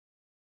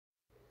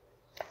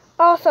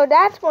Also,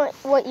 that's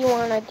what you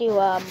want to do,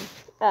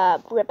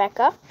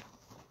 Rebecca /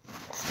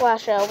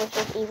 Wizard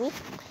Eevee.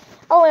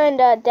 Oh, and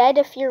Dead,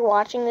 if you're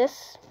watching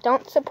this,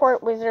 don't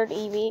support Wizard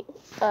Eevee.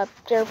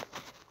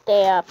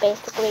 They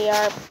basically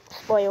are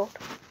spoiled.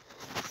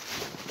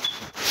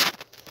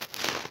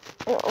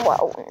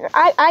 Well,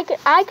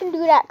 I can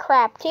do that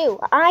crap too.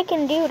 I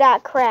can do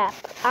that crap.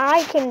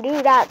 I can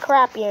do that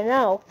crap, you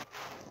know.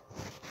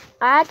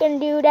 I can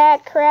do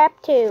that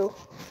crap too.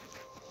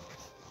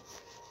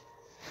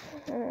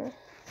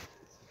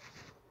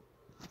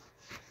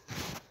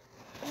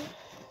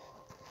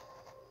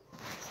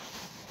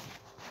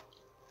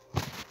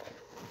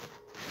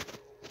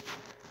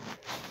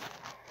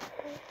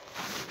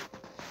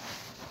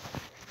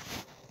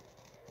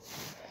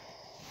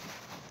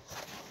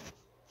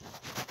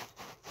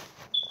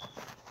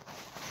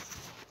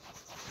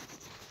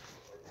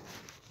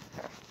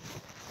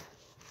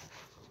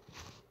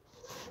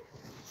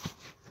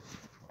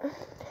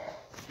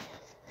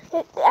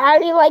 How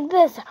do you like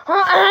this?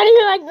 Huh? How do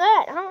you like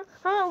that?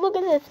 Huh? Look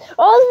at this.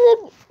 Oh,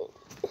 look.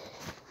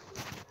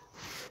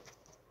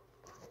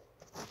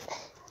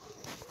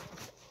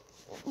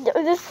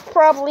 This is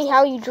probably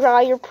how you draw.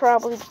 You're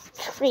probably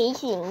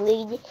tracing.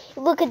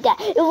 Look at that.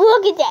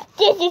 Look at that.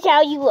 This is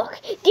how you look.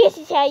 This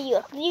is how you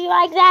look. Do you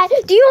like that?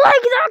 Do you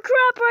like that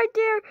crap right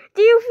there?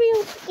 Do you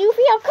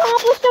feel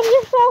accomplished of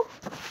yourself?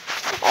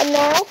 And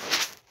now?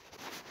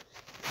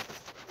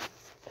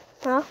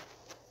 Huh?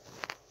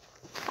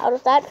 How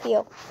does that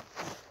feel?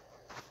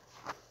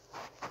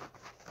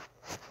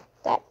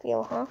 That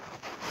feel, huh?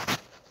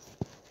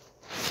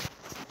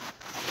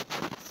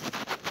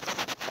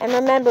 And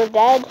remember,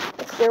 Dead,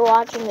 if you're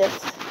watching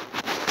this,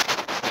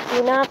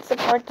 do not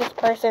support this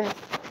person.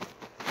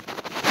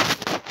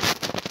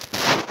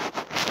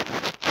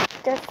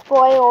 They're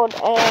spoiled,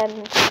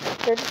 and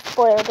they're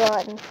spoiled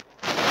rotten.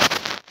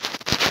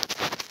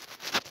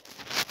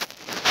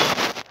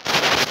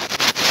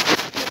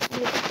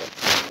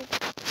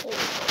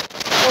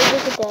 Oh,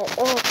 look at that.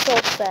 Oh, so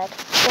sad.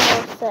 So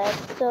sad.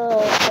 So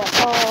sad.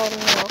 Oh,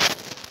 no.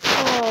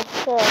 Oh,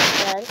 so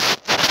sad.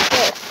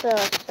 So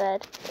sad.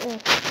 No.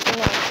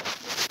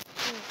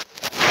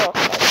 So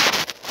sad.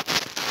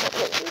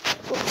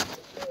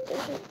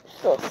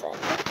 So sad.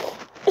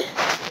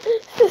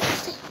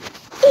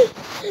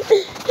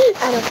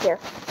 I don't care.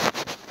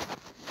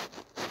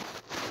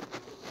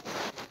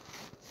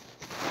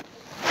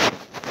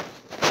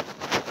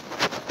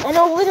 And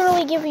I'll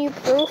literally give you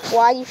proof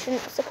why you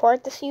shouldn't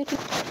support this YouTube.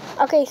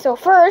 Okay, so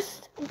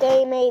first,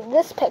 they made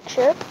this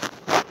picture.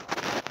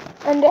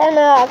 And then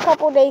a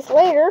couple days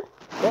later,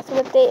 guess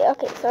what they...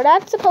 Okay, so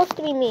that's supposed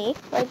to be me,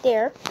 right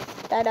there.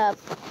 That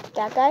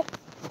guy.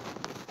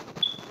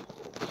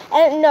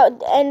 And no,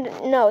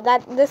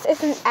 this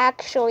isn't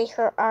actually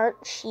her art.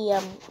 She,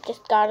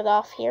 just got it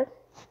off here.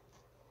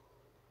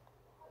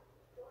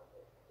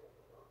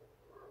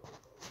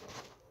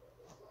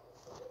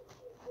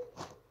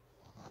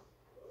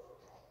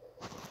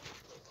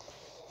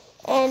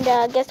 And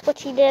guess what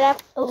she did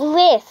after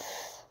this?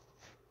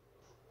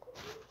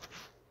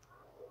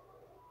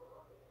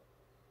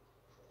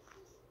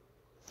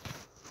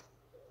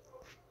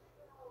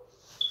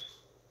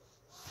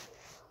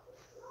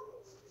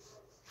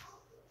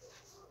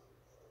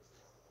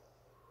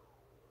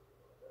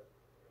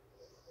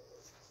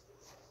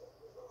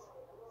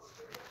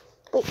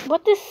 Wait,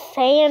 what does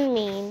sand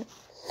mean?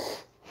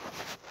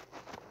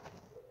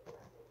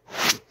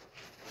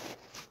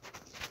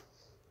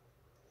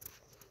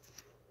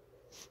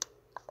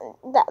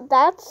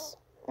 That's...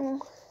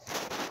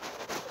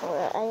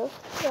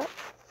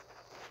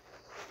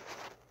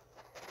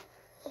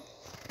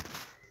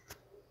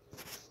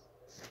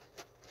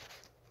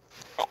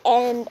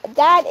 And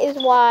that is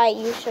why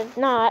you should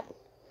not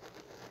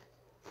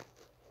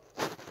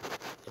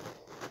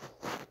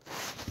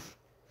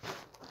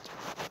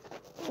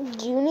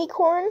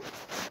unicorn?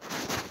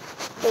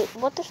 Wait,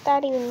 what does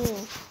that even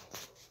mean?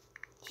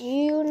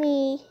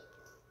 Unicorn.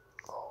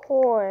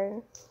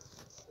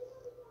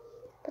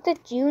 What's a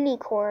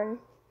unicorn?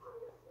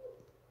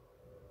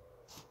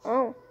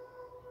 Oh.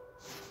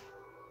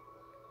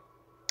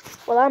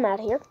 Well, I'm out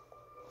of here.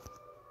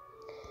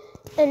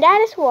 And that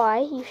is why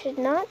you should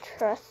not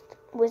trust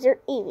Wizard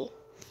Eevee.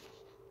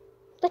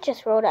 Let's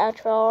just roll the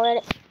outro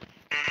already.